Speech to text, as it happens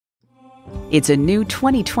It's a new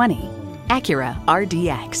 2020 Acura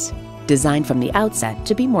RDX. Designed from the outset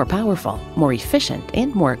to be more powerful, more efficient,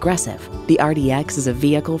 and more aggressive, the RDX is a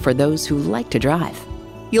vehicle for those who like to drive.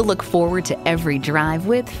 You'll look forward to every drive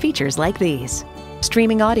with features like these: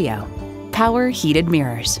 streaming audio, power heated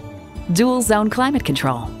mirrors, dual zone climate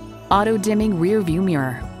control, auto dimming rear view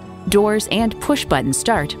mirror, doors and push button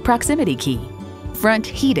start proximity key, front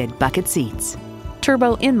heated bucket seats,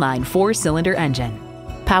 turbo inline 4-cylinder engine,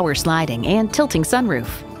 power sliding and tilting sunroof,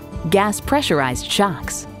 gas pressurized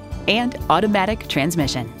shocks, and automatic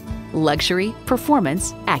transmission. Luxury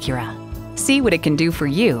performance Acura. See what it can do for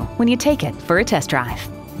you when you take it for a test drive.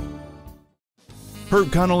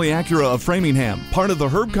 Herb Connolly Acura of Framingham, part of the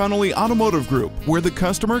Herb Connolly Automotive Group, where the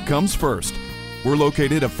customer comes first. We're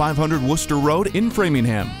located at 500 Worcester Road in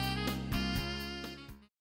Framingham.